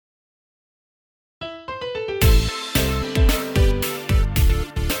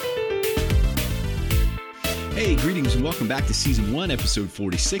Greetings and welcome back to Season 1, Episode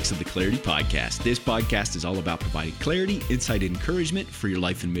 46 of the Clarity Podcast. This podcast is all about providing clarity, insight, and encouragement for your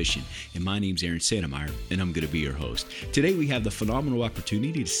life and mission. And my name's Aaron Santemeyer, and I'm going to be your host. Today we have the phenomenal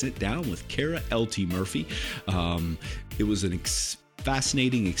opportunity to sit down with Cara L.T. Murphy. It was an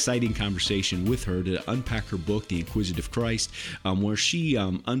fascinating, exciting conversation with her to unpack her book, The Inquisitive Christ, where she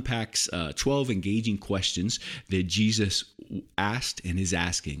unpacks 12 engaging questions that Jesus asked and is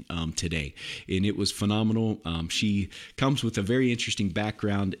asking today. And it was phenomenal. She comes with a very interesting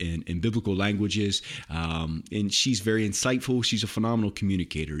background in biblical languages, and she's very insightful. She's a phenomenal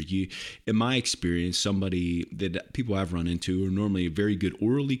communicator. In my experience, somebody that people I've run into are normally a very good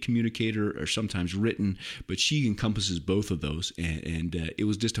orally communicator or sometimes written, but she encompasses both of those. And it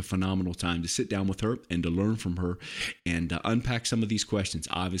was just a phenomenal time to sit down with her and to learn from her and unpack some of these questions.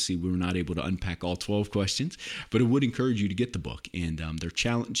 Obviously, we were not able to unpack all 12 questions, but it would encourage you to get the book. And they're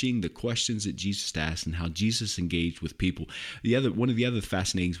challenging the questions that Jesus asked and how Jesus engaged with people. One of the other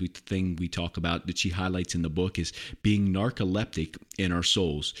fascinating thing we talk about that she highlights in the book is being narcoleptic in our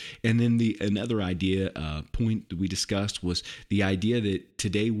souls. And then another point that we discussed was the idea that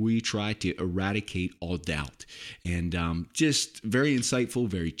today we try to eradicate all doubt. And just very insightful,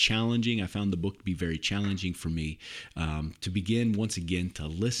 very challenging. I found the book to be very challenging for me to begin once again to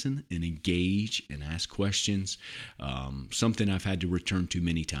listen and engage and ask questions, something I've had to return to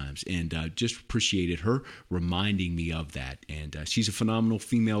many times, and just appreciated her reminding me of that. And she's a phenomenal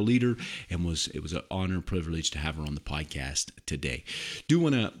female leader, and it was an honor and privilege to have her on the podcast today. Do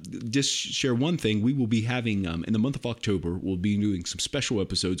want to just share one thing. We will be having, in the month of October, we'll be doing some special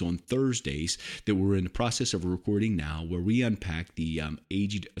episodes on Thursdays that we're in the process of recording now, where we unpack the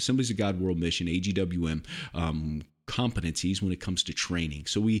Assemblies of God World Mission, AGWM, competencies when it comes to training.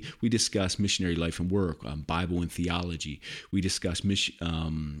 So we discuss missionary life and work, Bible and theology. We discuss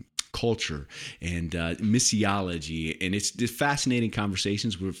culture and missiology, and it's fascinating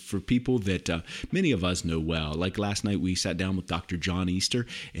conversations for people that many of us know well. Like last night, we sat down with Dr. John Easter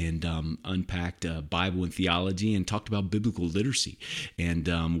and unpacked Bible and theology and talked about biblical literacy and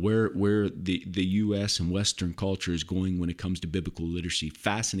where the U.S. and Western culture is going when it comes to biblical literacy.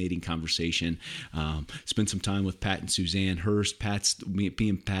 Fascinating conversation. Spent some time with Pat and Suzanne Hurst. Me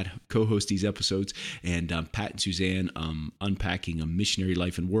and Pat co-host these episodes, and Pat and Suzanne unpacking a missionary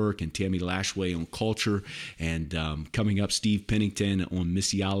life and work, and Tammy Lashway on culture, and coming up Steve Pennington on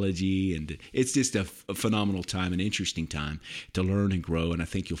missiology. And it's just a phenomenal time, an interesting time to learn and grow, and I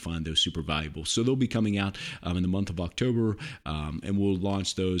think you'll find those super valuable. So they'll be coming out in the month of October, and we'll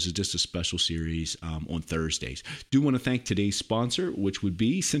launch those as just a special series on Thursdays. Do want to thank today's sponsor, which would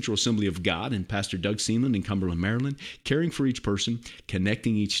be Central Assembly of God and Pastor Doug Seaman in Cumberland, Maryland, caring for each person,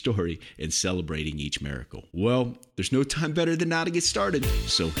 connecting each story, and celebrating each miracle. Well, there's no time better than now to get started,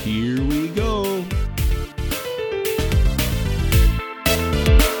 so here we go.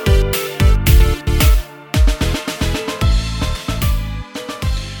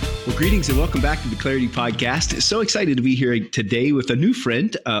 Well, greetings and welcome back to the Clarity Podcast. So excited to be here today with a new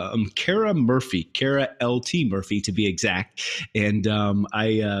friend, Cara Murphy, Cara L.T. Murphy to be exact. And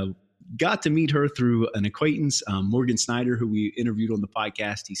I got to meet her through an acquaintance, Morgan Snyder, who we interviewed on the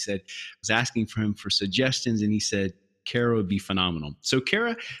podcast. He said, I was asking for him for suggestions, and he said, Cara would be phenomenal. So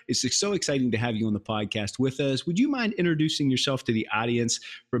Cara, it's so exciting to have you on the podcast with us. Would you mind introducing yourself to the audience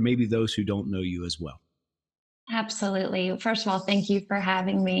for maybe those who don't know you as well? Absolutely. First of all, thank you for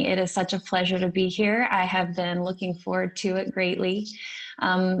having me. It is such a pleasure to be here. I have been looking forward to it greatly.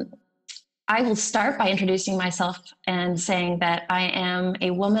 I will start by introducing myself and saying that I am a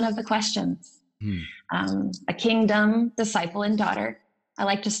woman of the questions, a kingdom disciple and daughter. I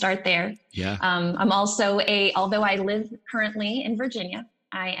like to start there. Yeah. I'm also although I live currently in Virginia,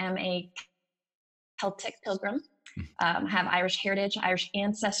 I am a Celtic pilgrim, have Irish heritage, Irish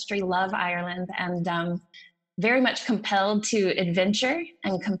ancestry, love Ireland, and very much compelled to adventure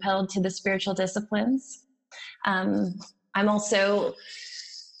and compelled to the spiritual disciplines. I'm also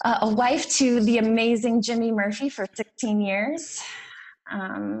a wife to the amazing Jimmy Murphy for 16 years.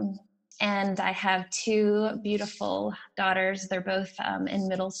 And I have two beautiful daughters. They're both in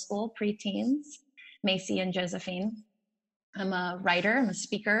middle school, preteens, Macy and Josephine. I'm a writer, I'm a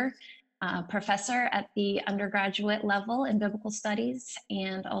speaker, professor at the undergraduate level in biblical studies,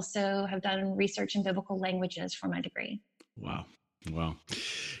 and also have done research in biblical languages for my degree. Wow.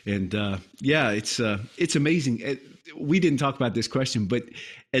 And it's amazing. We didn't talk about this question, but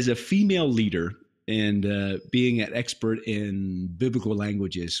as a female leader, and being an expert in biblical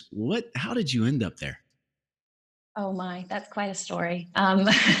languages, how did you end up there? Oh my, that's quite a story.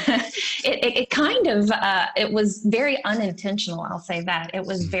 It kind of, it was very unintentional, I'll say that. It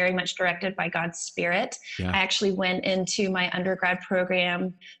was Mm. very much directed by God's Spirit. Yeah. I actually went into my undergrad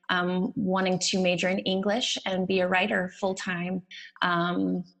program wanting to major in English and be a writer full time.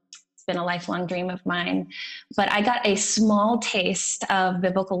 It's been a lifelong dream of mine. But I got a small taste of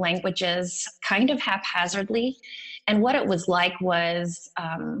biblical languages kind of haphazardly. And what it was like was,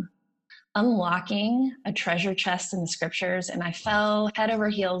 unlocking a treasure chest in the scriptures, and I Wow. fell head over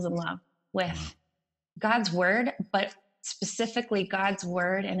heels in love Wow. with God's word, but specifically God's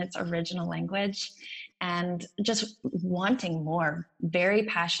word in its original language, and just wanting more, very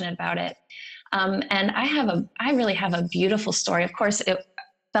passionate about it. And I really have a beautiful story. Of course, it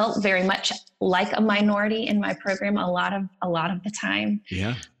felt very much like a minority in my program a lot of the time,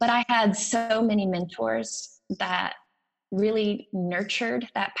 Yeah. but I had so many mentors that really nurtured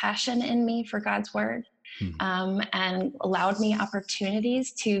that passion in me for God's word, Hmm. and allowed me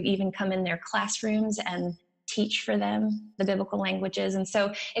opportunities to even come in their classrooms and teach for them the biblical languages. And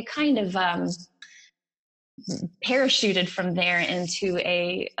so it kind of parachuted from there into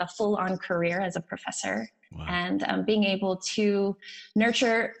a full-on career as a professor. Wow. And being able to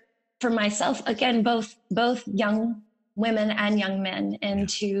nurture for myself, again, both young women and young men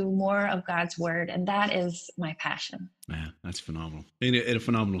into more of God's word. And that is my passion. Man, that's phenomenal. And a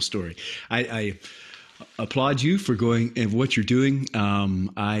phenomenal story. I applaud you for going and what you're doing.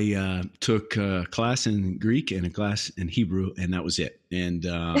 I took a class in Greek and a class in Hebrew, and that was it. And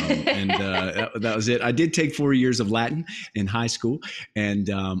that was it. I did take 4 years of Latin in high school, and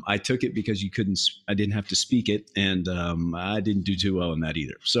I took it because I didn't have to speak it, and I didn't do too well in that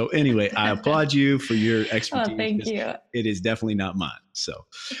either. So anyway, I applaud you for your expertise. Oh, thank you. It is definitely not mine. So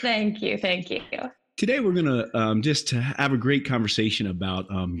thank you. today, we're going to just have a great conversation about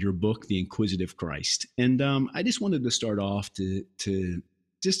your book, The Inquisitive Christ. And I just wanted to start off to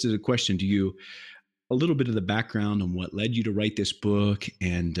just as a question to you, a little bit of the background on what led you to write this book.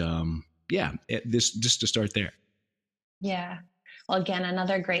 And just to start there. Yeah. Well, again,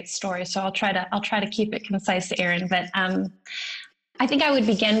 another great story. So I'll try to keep it concise, Aaron. But I think I would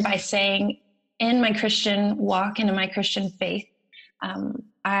begin by saying, in my Christian walk and in my Christian faith,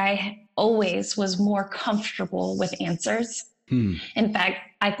 I always was more comfortable with answers. In fact,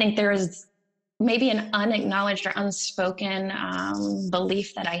 I think there is maybe an unacknowledged or unspoken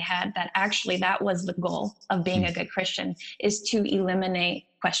belief that I had that actually that was the goal of being a good Christian, is to eliminate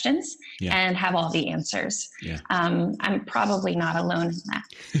questions and have all the answers. Yeah. I'm probably not alone in that.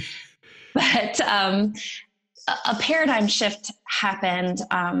 But a paradigm shift happened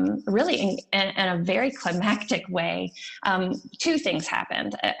really in a very climactic way. Two things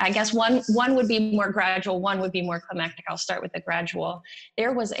happened. I guess one would be more gradual, one would be more climactic. I'll start with the gradual.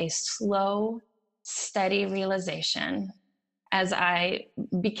 There was a slow, steady realization as I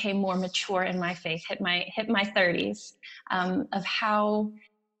became more mature in my faith, hit my 30s, of how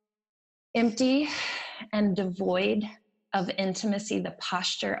empty and devoid of intimacy the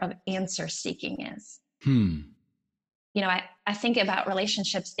posture of answer seeking is. You know, I think about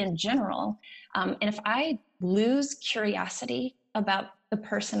relationships in general. And if I lose curiosity about the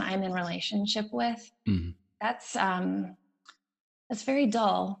person I'm in relationship with, that's very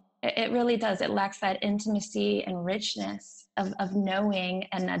dull. It really does. It lacks that intimacy and richness of knowing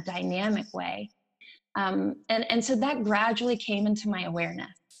in a dynamic way. And so that gradually came into my awareness.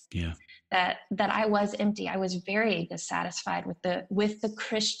 Yeah. That I was empty. I was very dissatisfied with the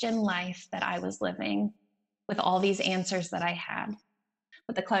Christian life that I was living, with all these answers that I had.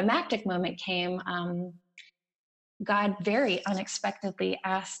 But the climactic moment came. God very unexpectedly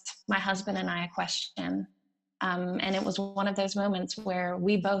asked my husband and I a question. And it was one of those moments where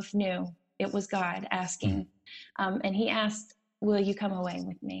we both knew it was God asking. And he asked, "Will you come away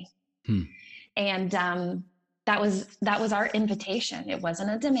with me?" And that was our invitation. It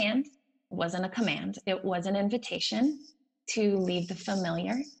wasn't a demand. It wasn't a command. It was an invitation to leave the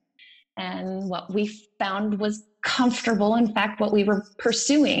familiar. And what we found was comfortable. In fact, what we were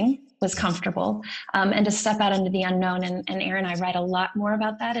pursuing was comfortable, and to step out into the unknown. And Aaron, I write a lot more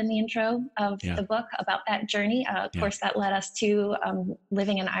about that in the intro of the book, about that journey. Of course, that led us to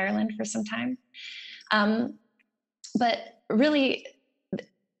living in Ireland for some time. But really,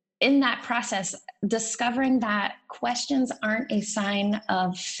 in that process, discovering that questions aren't a sign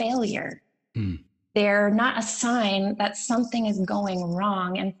of failure. They're not a sign that something is going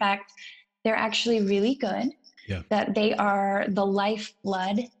wrong. In fact, they're actually really good. That they are the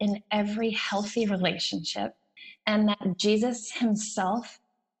lifeblood in every healthy relationship, and that Jesus himself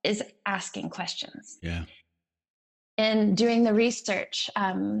is asking questions. In doing the research,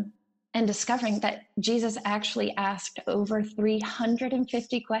 and discovering that Jesus actually asked over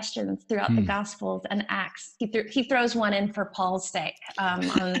 350 questions throughout the Gospels and Acts. He throws one in for Paul's sake on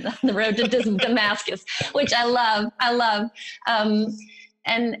the road to Damascus, which I love.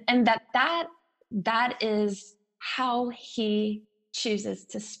 And that is how he chooses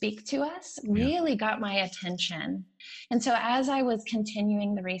to speak to us, really got my attention. And so as I was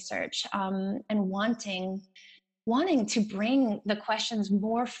continuing the research and wanting to bring the questions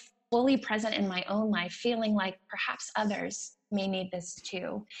more fully present in my own life, feeling like perhaps others may need this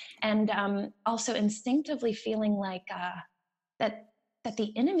too. And also instinctively feeling like that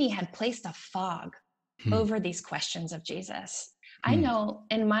the enemy had placed a fog over these questions of Jesus. I know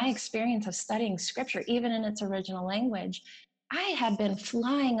in my experience of studying scripture, even in its original language, I had been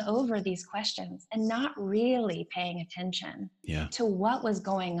flying over these questions and not really paying attention to what was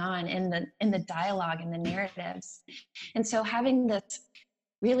going on in the dialogue and the narratives. And so having this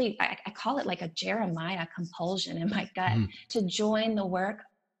really, I call it like a Jeremiah compulsion in my gut to join the work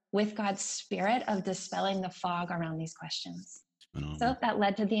with God's Spirit of dispelling the fog around these questions. So that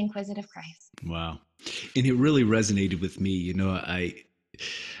led to the Inquisitive Christ. Wow. And it really resonated with me. You know,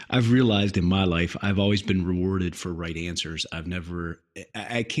 I've realized in my life, I've always been rewarded for right answers. I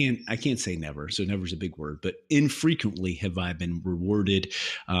can't say never. So never is a big word, but infrequently have I been rewarded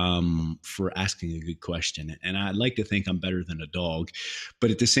for asking a good question. And I'd like to think I'm better than a dog,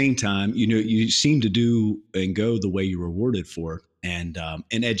 but at the same time, you know, you seem to do and go the way you're rewarded for. And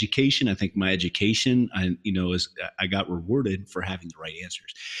in education, I think my education, I got rewarded for having the right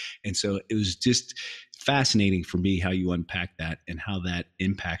answers. And so it was just fascinating for me how you unpack that and how that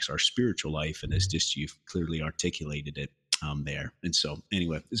impacts our spiritual life. And it's just, you've clearly articulated it there. And so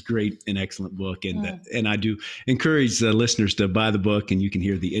anyway, it's great, an excellent book. And I do encourage the listeners to buy the book, and you can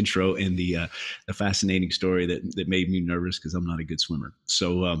hear the intro and the fascinating story that made me nervous because I'm not a good swimmer.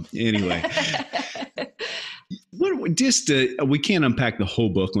 So anyway. We can't unpack the whole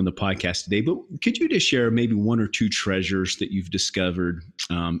book on the podcast today, but could you just share maybe one or two treasures that you've discovered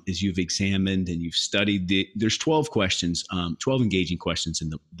as you've examined and you've studied? There's 12 questions, 12 engaging questions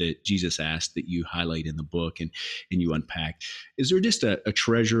that Jesus asked that you highlight in the book and you unpack. Is there just a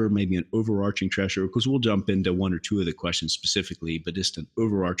treasure, maybe an overarching treasure? Because we'll jump into one or two of the questions specifically, but just an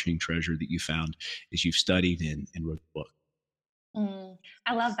overarching treasure that you found as you've studied and wrote the book.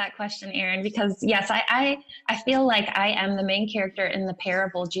 I love that question, Aaron, because yes, I feel like I am the main character in the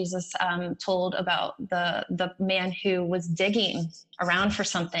parable Jesus told about the man who was digging around for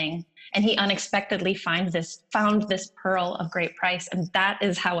something, and he unexpectedly found this pearl of great price. And that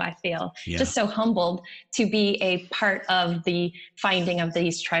is how I feel, just so humbled to be a part of the finding of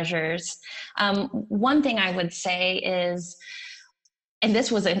these treasures. One thing I would say is, and this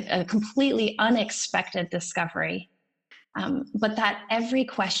was a completely unexpected discovery, but that every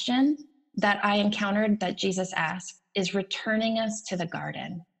question that I encountered that Jesus asked is returning us to the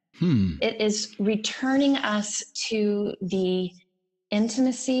garden. It is returning us to the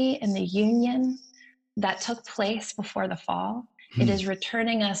intimacy and the union that took place before the fall. It is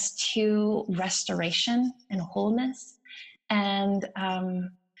returning us to restoration and wholeness. And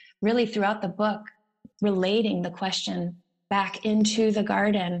really throughout the book, relating the question back into the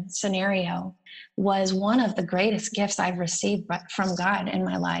garden scenario was one of the greatest gifts I've received from God in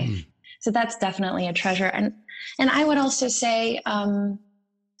my life. So that's definitely a treasure. And I would also say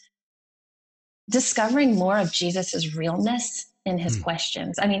discovering more of Jesus's realness in his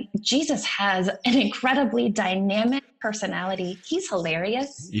questions. I mean, Jesus has an incredibly dynamic personality. He's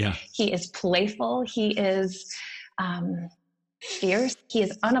hilarious. Yeah. He is playful. He is fierce. He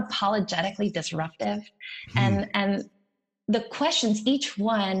is unapologetically disruptive. And the questions, each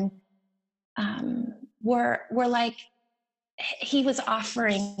one, were like he was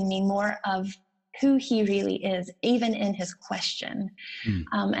offering me more of who he really is, even in his question.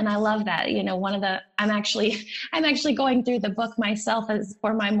 And I love that. You know, I'm actually going through the book myself as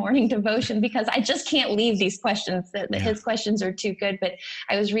for my morning devotion, because I just can't leave these questions. His questions are too good. But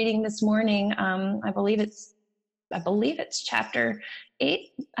I was reading this morning. I believe it's chapter 8.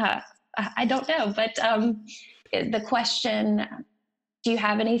 I don't know, but the question, do you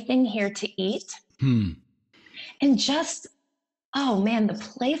have anything here to eat? And just, oh man, the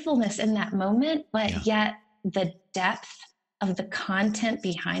playfulness in that moment, but yet the depth of the content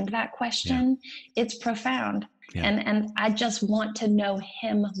behind that question, it's profound. And I just want to know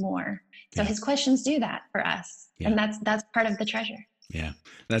him more. So his questions do that for us. And that's part of the treasure. Yeah,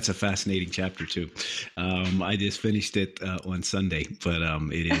 that's a fascinating chapter too. I just finished it on Sunday, but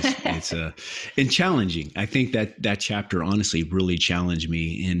it's and challenging. I think that chapter honestly really challenged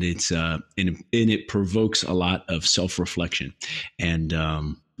me, and it provokes a lot of self-reflection. And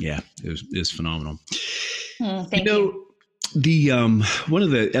Yeah, it was phenomenal. Thank you. The one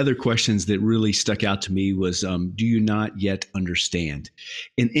of the other questions that really stuck out to me was, do you not yet understand?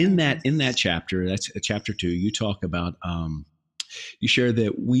 And in that chapter, that's chapter 2, you talk about, you share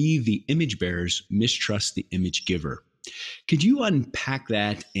that we, the image bearers, mistrust the image giver. Could you unpack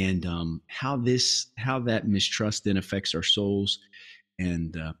that and how that mistrust then affects our souls,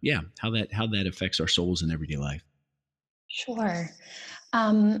 and how that affects our souls in everyday life? Sure.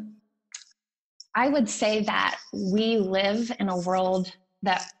 I would say that we live in a world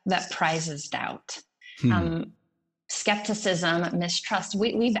that prizes doubt. Skepticism, mistrust.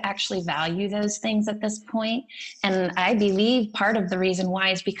 We've actually valued those things at this point. And I believe part of the reason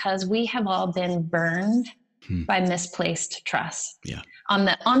why is because we have all been burned by misplaced trust. Yeah. On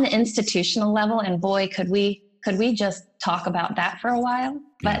the institutional level, and boy, could we just talk about that for a while.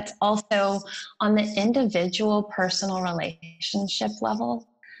 Yeah. But also on the individual personal relationship level,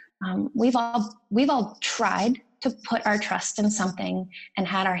 we've all tried to put our trust in something and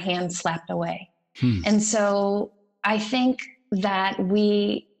had our hands slapped away. And so I think that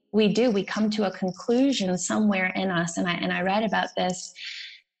we come to a conclusion somewhere in us, and I read about this,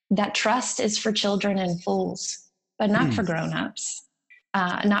 that trust is for children and fools, but not for grown-ups,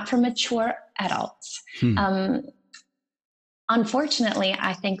 not for mature adults. Unfortunately,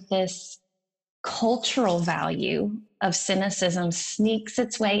 I think this cultural value of cynicism sneaks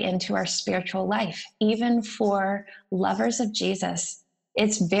its way into our spiritual life. Even for lovers of Jesus,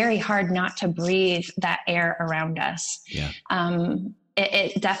 it's very hard not to breathe that air around us. Yeah.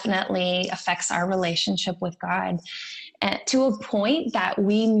 It definitely affects our relationship with God, to a point that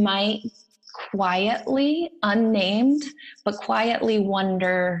we might quietly, unnamed, but quietly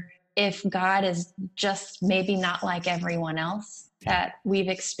wonder if God is just maybe not like everyone else that we've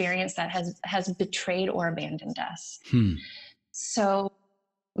experienced that has betrayed or abandoned us. So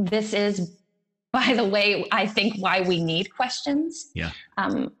this is, by the way, I think why we need questions. Yeah.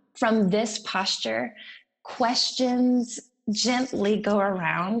 From this posture, questions gently go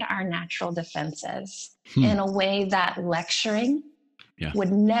around our natural defenses in a way that lecturing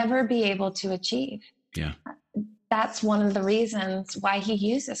would never be able to achieve. Yeah. That's one of the reasons why he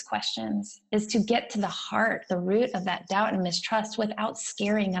uses questions, is to get to the heart, the root of that doubt and mistrust without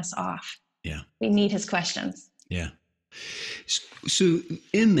scaring us off. Yeah. We need his questions. Yeah. So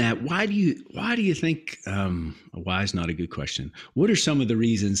in that, why do you think, why is not a good question? What are some of the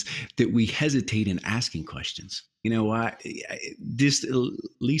reasons that we hesitate in asking questions? Why, just at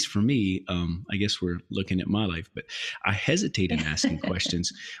least for me, I guess we're looking at my life, but I hesitate in asking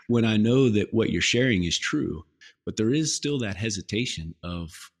questions when I know that what you're sharing is true, but there is still that hesitation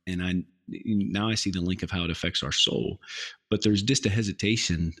now I see the link of how it affects our soul, but there's just a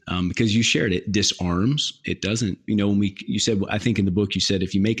hesitation, because you shared it disarms. It doesn't, you said, I think in the book you said,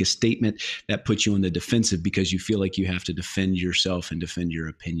 if you make a statement that puts you on the defensive because you feel like you have to defend yourself and defend your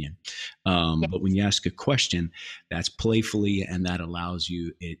opinion. But when you ask a question, that's playfully, and that allows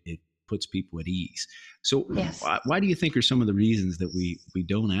you, it puts people at ease. So why do you think are some of the reasons that we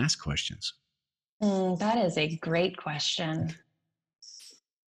don't ask questions? That is a great question.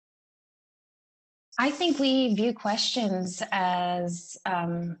 I think we view questions as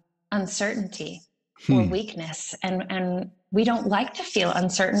uncertainty or weakness, and we don't like to feel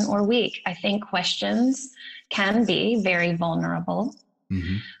uncertain or weak. I think questions can be very vulnerable,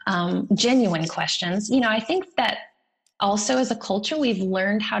 genuine questions. I think that also as a culture, we've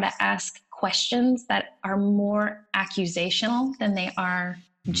learned how to ask questions that are more accusational than they are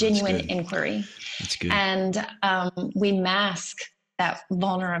genuine inquiry. That's good. And we mask that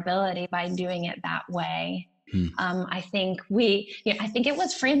vulnerability by doing it that way. I think it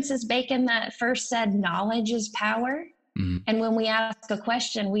was Francis Bacon that first said knowledge is power. And when we ask a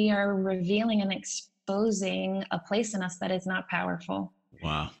question, we are revealing and exposing a place in us that is not powerful.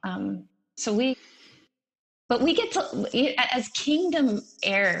 Wow. But we get to, as kingdom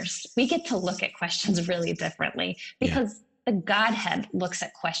heirs, we get to look at questions really differently, because the Godhead looks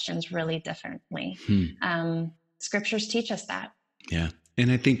at questions really differently. Scriptures teach us that. Yeah.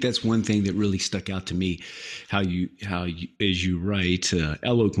 And I think that's one thing that really stuck out to me, how you as you write,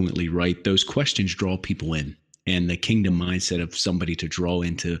 eloquently write, those questions draw people in. And the kingdom mindset of somebody to draw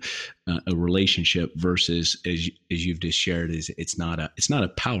into a relationship versus, as you've just shared, is it's not a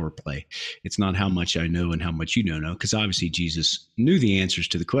power play. It's not how much I know and how much you don't know, because obviously Jesus knew the answers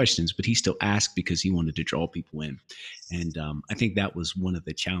to the questions, but he still asked because he wanted to draw people in. And I think that was one of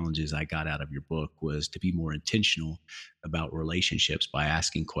the challenges I got out of your book, was to be more intentional about relationships by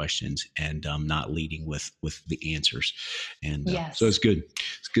asking questions and not leading with the answers. And so it's good.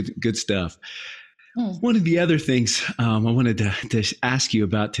 It's good stuff. One of the other things I wanted to ask you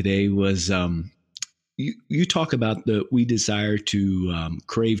about today was you talk about we desire to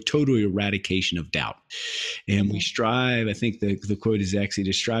crave total eradication of doubt. And we strive, I think the quote is actually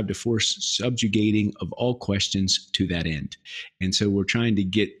to strive to force subjugating of all questions to that end. And so we're trying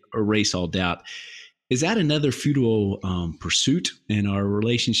to erase all doubt. Is that another futile pursuit in our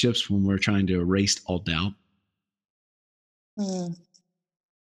relationships when we're trying to erase all doubt?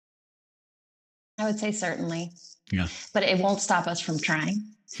 I would say certainly. Yeah. But it won't stop us from trying.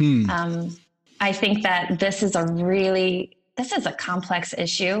 I think that this is a complex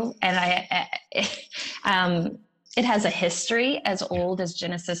issue, and it has a history as old as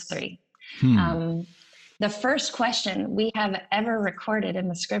Genesis 3. The first question we have ever recorded in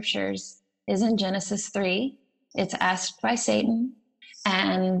the scriptures is in Genesis 3. It's asked by Satan,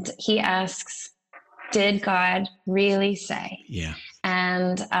 and he asks, did God really say? Yeah.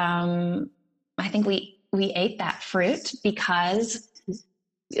 And I think we ate that fruit because,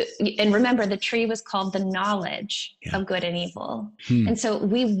 and remember, the tree was called the knowledge of good and evil. And so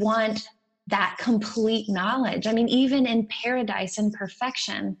we want that complete knowledge. I mean, even in paradise and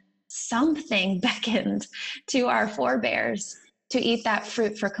perfection, something beckoned to our forebears to eat that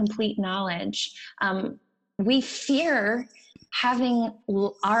fruit for complete knowledge. We fear having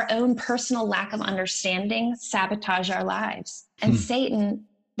our own personal lack of understanding sabotage our lives. And Satan,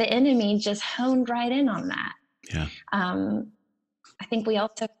 the enemy, just honed right in on that. Yeah. I think we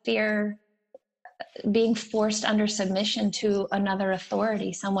also fear being forced under submission to another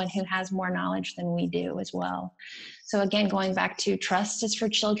authority, someone who has more knowledge than we do as well. So again, going back to trust is for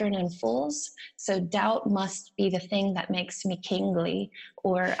children and fools. So doubt must be the thing that makes me kingly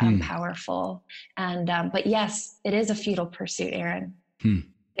or powerful. And but yes, it is a futile pursuit, Aaron.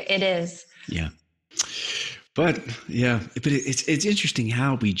 It is. Yeah. But it's interesting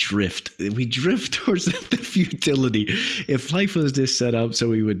how we drift. We drift towards the futility. If life was just set up so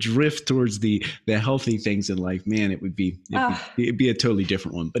we would drift towards the healthy things in life, man, it'd be a totally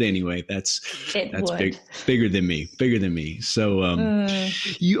different one. But anyway, that's bigger than me. So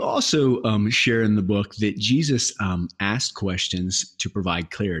you also share in the book that Jesus asked questions to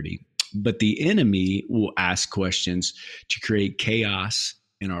provide clarity, but the enemy will ask questions to create chaos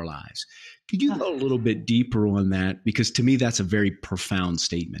in our lives. Could you go a little bit deeper on that? Because to me, that's a very profound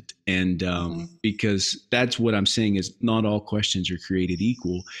statement. And because that's what I'm saying is not all questions are created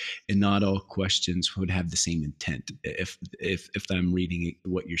equal, and not all questions would have the same intent if I'm reading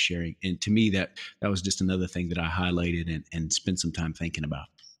what you're sharing. And to me, that was just another thing that I highlighted and spent some time thinking about.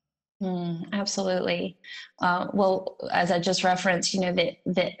 Absolutely. Well, as I just referenced,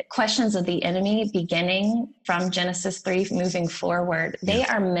 the questions of the enemy beginning from Genesis 3 moving forward, they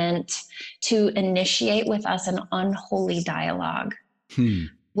are meant to initiate with us an unholy dialogue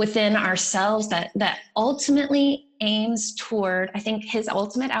within ourselves that ultimately aims toward, I think his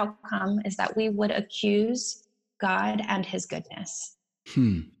ultimate outcome is that we would accuse God and his goodness.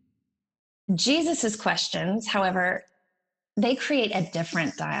 Jesus's questions, however, they create a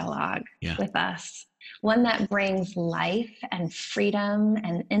different dialogue with us, one that brings life and freedom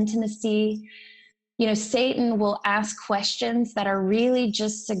and intimacy. Satan will ask questions that are really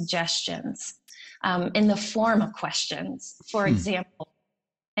just suggestions in the form of questions. For example,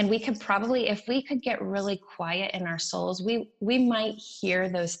 and we could probably, if we could get really quiet in our souls, we might hear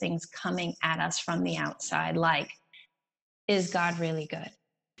those things coming at us from the outside, like, is God really good?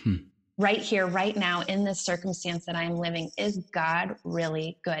 Right here, right now, in this circumstance that I am living, is God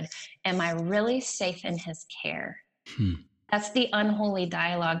really good? Am I really safe in his care? That's the unholy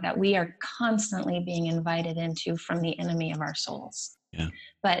dialogue that we are constantly being invited into from the enemy of our souls. Yeah.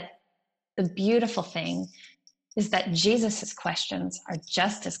 But the beautiful thing is that Jesus's questions are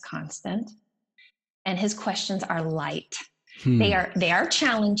just as constant, and his questions are light. They are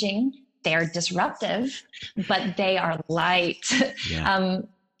challenging, they are disruptive, but they are light.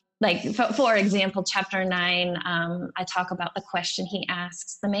 Like, for example, chapter 9, I talk about the question he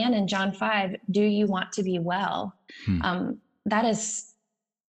asks the man in John 5, do you want to be well? That is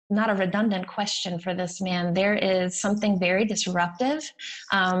not a redundant question for this man. There is something very disruptive.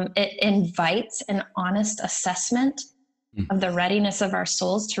 It invites an honest assessment of the readiness of our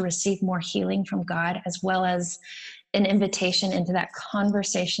souls to receive more healing from God, as well as an invitation into that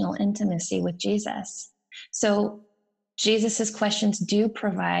conversational intimacy with Jesus. So Jesus's questions do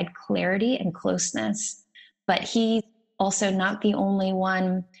provide clarity and closeness, but he's also not the only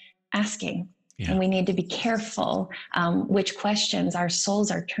one asking. And we need to be careful which questions our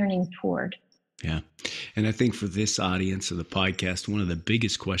souls are turning toward. Yeah. And I think for this audience of the podcast, one of the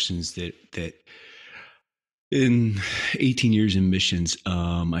biggest questions that In 18 years in missions,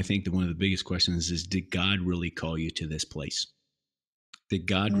 I think that one of the biggest questions is, did God really call you to this place? Did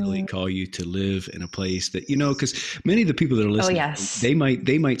God really Mm. call you to live in a place that, because many of the people that are Oh, listening, yes. they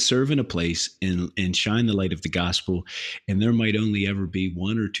might serve in a place and shine the light of the gospel, and there might only ever be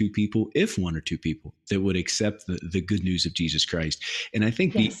one or two people, if one or two people, that would accept the good news of Jesus Christ. And I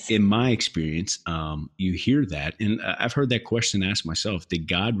think Yes. in my experience, you hear that, and I've heard that question asked myself: did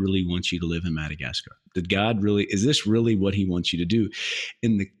God really want you to live in Madagascar? Did God really? Is this really what He wants you to do?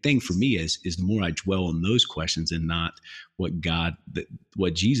 And the thing for me is the more I dwell on those questions and not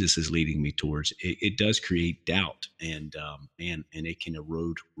what Jesus is leading me towards, it does create doubt, and it can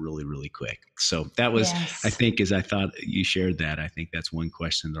erode really, really quick. So that was, I Yes. think, as I thought you shared that, I think that's one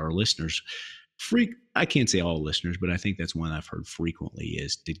question that our listeners I can't say all listeners, but I think that's one I've heard frequently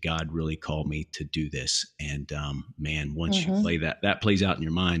is, did God really call me to do this? And man, once you Hmm. play that plays out in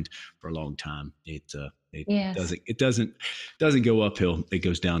your mind for a long time, it Yes. doesn't go uphill. It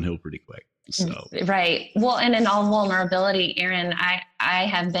goes downhill pretty quick. So Right. Well, and in all vulnerability, Aaron, I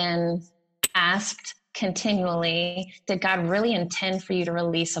have been asked continually, did God really intend for you to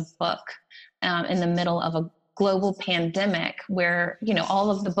release a book in the middle of a global pandemic where,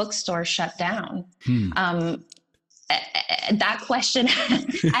 all of the bookstores shut down? Um, that question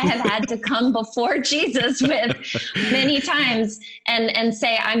I have had to come before Jesus with many times and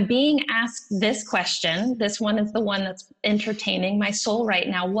say, I'm being asked this question. This one is the one that's entertaining my soul right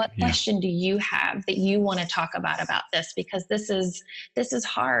now. What Yeah. question do you have that you want to talk about this? Because this is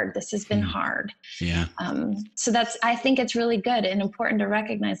hard. This has been hard. Yeah. So I think it's really good and important to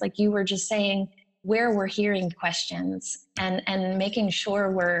recognize, like you were just saying, where we're hearing questions and making sure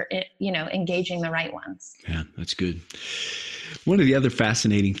we're, engaging the right ones. Yeah, that's good. One of the other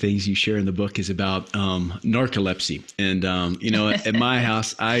fascinating things you share in the book is about narcolepsy. And, at my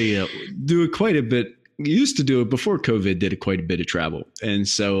house, I do it quite a bit. Used to do it before COVID. Did quite a bit of travel, and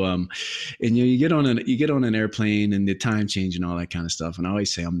so and you get on an airplane and the time change and all that kind of stuff. And I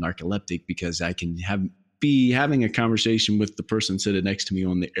always say I'm narcoleptic because I can be having a conversation with the person sitting next to me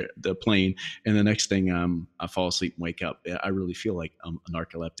on the plane, and the next thing I fall asleep and wake up. I really feel like I'm a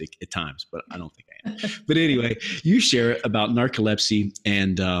narcoleptic at times, but I don't think I am. But anyway, you share about narcolepsy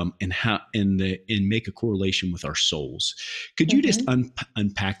and how and make a correlation with our souls. Could you just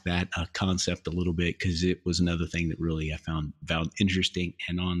unpack that concept a little bit, because it was another thing that really I found interesting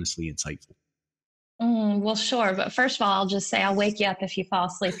and honestly insightful. Well, sure. But first of all, I'll just say I'll wake you up if you fall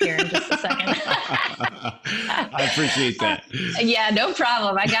asleep here in just a second. I appreciate that. Yeah, no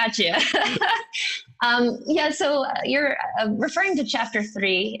problem. I got you. So you're referring to chapter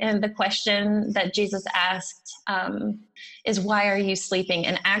 3, and the question that Jesus asked is, why are you sleeping?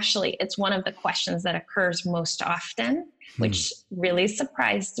 And actually, it's one of the questions that occurs most often, which really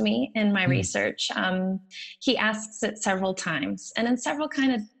surprised me in my research. He asks it several times and in several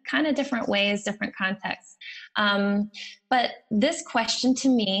kind of different ways, different contexts. But this question to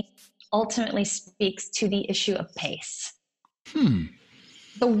me ultimately speaks to the issue of pace.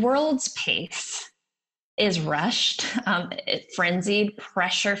 The world's pace is rushed, frenzied,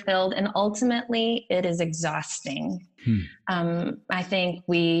 pressure-filled, and ultimately it is exhausting. I think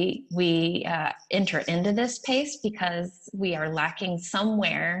we enter into this pace because we are lacking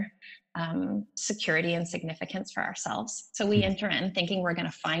somewhere security and significance for ourselves. So we enter in thinking we're going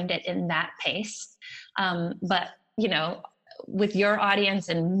to find it in that pace. But, with your audience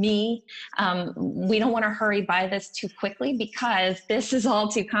and me, we don't want to hurry by this too quickly, because this is all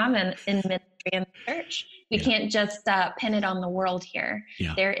too common in ministry and church. We can't just pin it on the world here.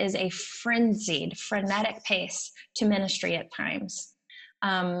 Yeah. There is a frenetic pace to ministry at times.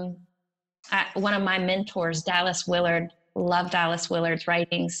 One of my mentors, Dallas Willard, love Dallas Willard's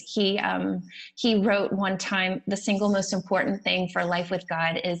writings. He wrote one time, the single most important thing for life with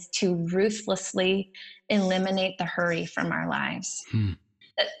God is to ruthlessly eliminate the hurry from our lives.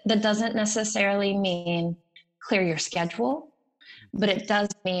 That doesn't necessarily mean clear your schedule, but it does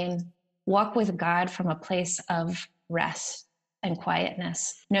mean walk with God from a place of rest and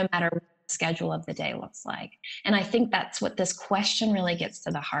quietness, no matter what the schedule of the day looks like. And I think that's what this question really gets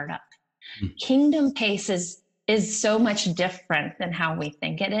to the heart of. Kingdom pace is so much different than how we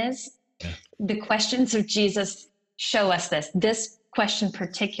think it is. Yeah. The questions of Jesus show us this. This question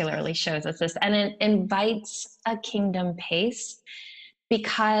particularly shows us this, and it invites a kingdom pace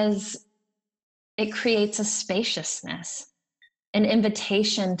because it creates a spaciousness, an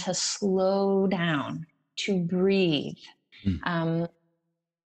invitation to slow down, to breathe,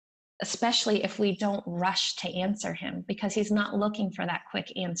 especially if we don't rush to answer him, because he's not looking for that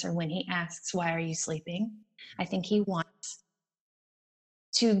quick answer when he asks, why are you sleeping? I think he wants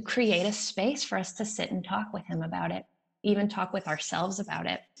to create a space for us to sit and talk with him about it, even talk with ourselves about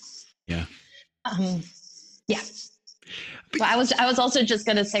it. Yeah. Yeah. Well, I was also just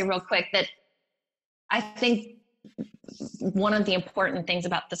going to say real quick that I think one of the important things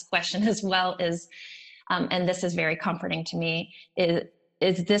about this question as well is, and this is very comforting to me,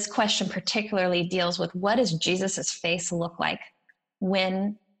 is this question particularly deals with what does Jesus's face look like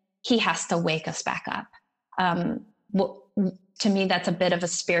when he has to wake us back up? To me, that's a bit of a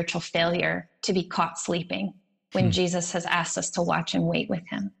spiritual failure to be caught sleeping when Jesus has asked us to watch and wait with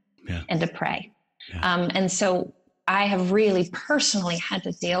him and to pray. Yeah. And so I have really personally had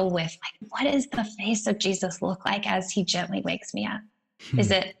to deal with, like, what does the face of Jesus look like as he gently wakes me up?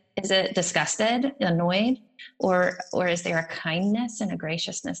 Is it disgusted, annoyed, or is there a kindness and a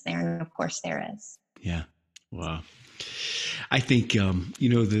graciousness there? And of course there is. Yeah. Wow. I think,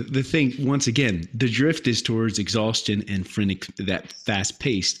 the thing, once again, the drift is towards exhaustion and frenetic, that fast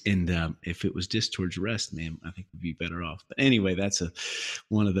paced. And if it was just towards rest, man, I think we'd be better off. But anyway, that's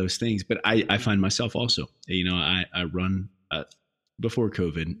one of those things. But I find myself also, I run before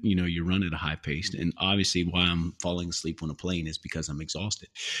COVID, you run at a high pace. And obviously why I'm falling asleep on a plane is because I'm exhausted.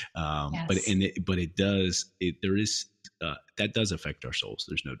 Yes. That does affect our souls.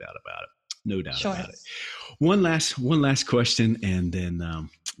 There's no doubt about it. No doubt about it. One last question, and then I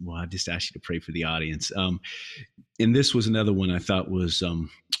just ask you to pray for the audience. And this was another one I thought was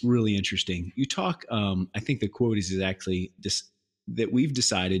really interesting. You talk, I think the quote is exactly this, that we've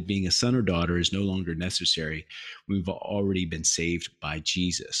decided being a son or daughter is no longer necessary. We've already been saved by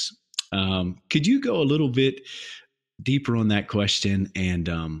Jesus. Could you go a little bit deeper on that question and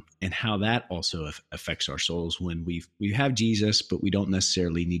how that also affects our souls when we have Jesus, but we don't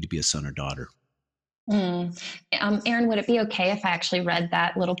necessarily need to be a son or daughter? Aaron, would it be okay if I actually read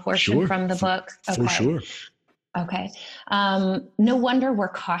that little portion from the book? Okay. For sure. Okay. No wonder we're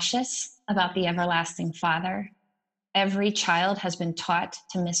cautious about the everlasting Father. Every child has been taught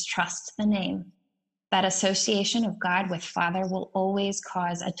to mistrust the name. That association of God with Father will always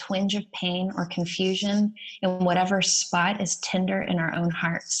cause a twinge of pain or confusion in whatever spot is tender in our own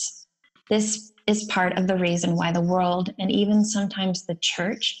hearts. This is part of the reason why the world, and even sometimes the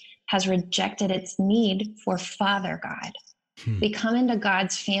church, has rejected its need for Father God. We come into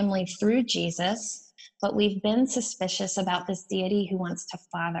God's family through Jesus, but we've been suspicious about this deity who wants to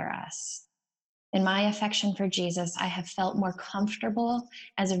father us. In my affection for Jesus, I have felt more comfortable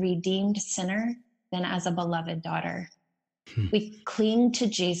as a redeemed sinner than as a beloved daughter. We cling to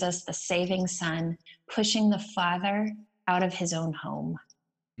Jesus, the saving Son, pushing the Father out of his own home.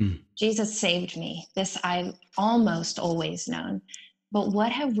 Jesus saved me. This I've almost always known. But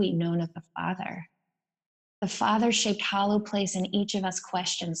what have we known of the Father? The Father-shaped hollow place in each of us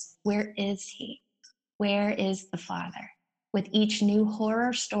questions, where is he? Where is the Father? With each new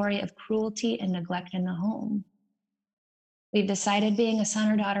horror story of cruelty and neglect in the home. We've decided being a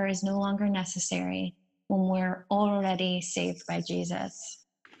son or daughter is no longer necessary when we're already saved by Jesus.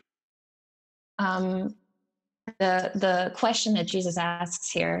 The question that Jesus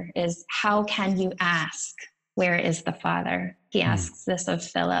asks here is, how can you ask, where is the Father? He asks this of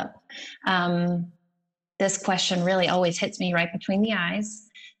Philip. This question really always hits me right between the eyes.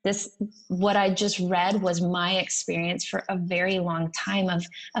 What I just read was my experience for a very long time of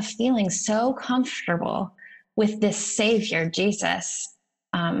feeling so comfortable with this Savior, Jesus,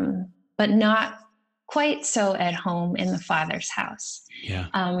 but not quite so at home in the Father's house. Yeah.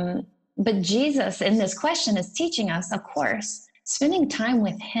 But Jesus in this question is teaching us, of course, spending time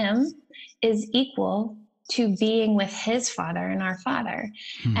with him is equal to being with his Father and our Father.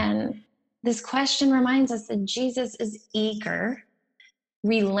 And this question reminds us that Jesus is eager,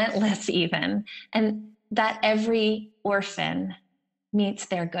 relentless even, and that every orphan meets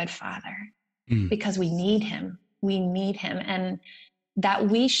their good Father because we need him. We need him. And that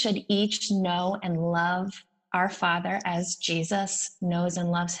we should each know and love our Father as Jesus knows and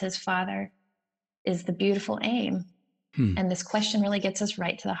loves his Father is the beautiful aim. And this question really gets us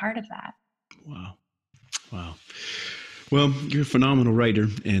right to the heart of that. Wow. Well, you're a phenomenal writer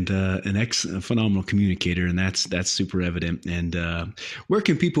and a phenomenal communicator, and that's super evident. And where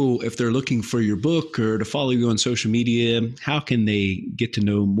can people, if they're looking for your book or to follow you on social media, how can they get to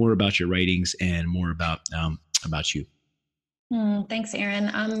know more about your writings and more about you? Thanks,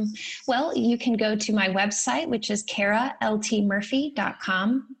 Aaron. Well, you can go to my website, which is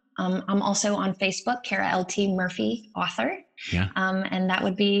caraltmurphy.com. I'm also on Facebook, Cara LT Murphy, author. Yeah. And that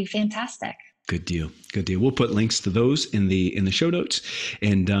would be fantastic. Good deal. We'll put links to those in the show notes.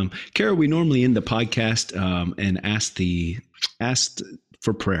 And Cara, we normally end the podcast and ask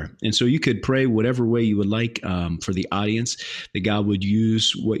for prayer. And so you could pray whatever way you would like for the audience, that God would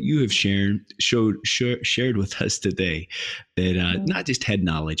use what you have shared with us today, that not just head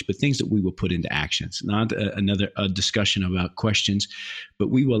knowledge, but things that we will put into actions, not another discussion about questions,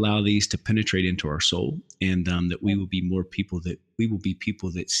 but we will allow these to penetrate into our soul, and that we will be people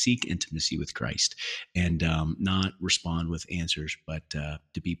that seek intimacy with Christ, and not respond with answers, but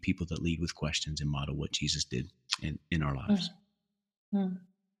to be people that lead with questions and model what Jesus did in our lives. Mm-hmm.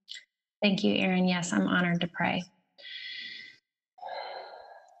 Thank you, Aaron. Yes, I'm honored to pray.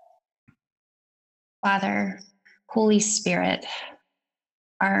 Father, Holy Spirit,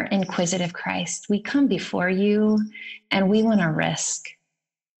 our inquisitive Christ, we come before you and we want to risk.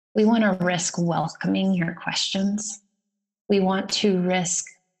 We want to risk welcoming your questions. We want to risk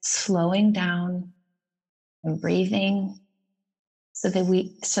slowing down and breathing so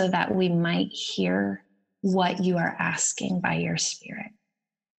that we might hear what you are asking by your Spirit.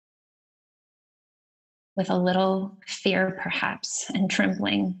 With a little fear, perhaps, and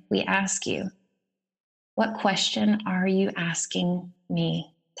trembling, we ask you, what question are you asking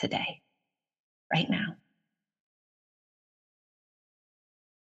me today, right now?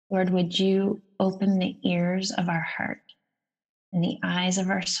 Lord, would you open the ears of our heart and the eyes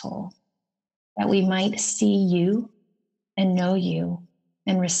of our soul, that we might see you and know you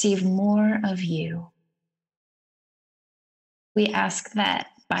and receive more of you. We ask that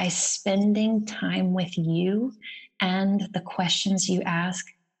by spending time with you and the questions you ask,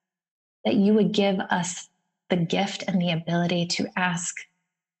 that you would give us the gift and the ability to ask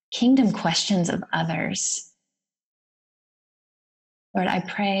kingdom questions of others. Lord, I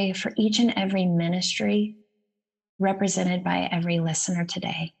pray for each and every ministry represented by every listener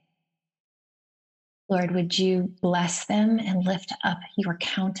today. Lord, would you bless them and lift up your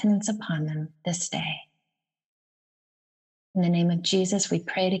countenance upon them this day? In the name of Jesus, we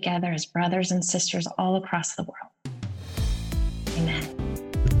pray together as brothers and sisters all across the world.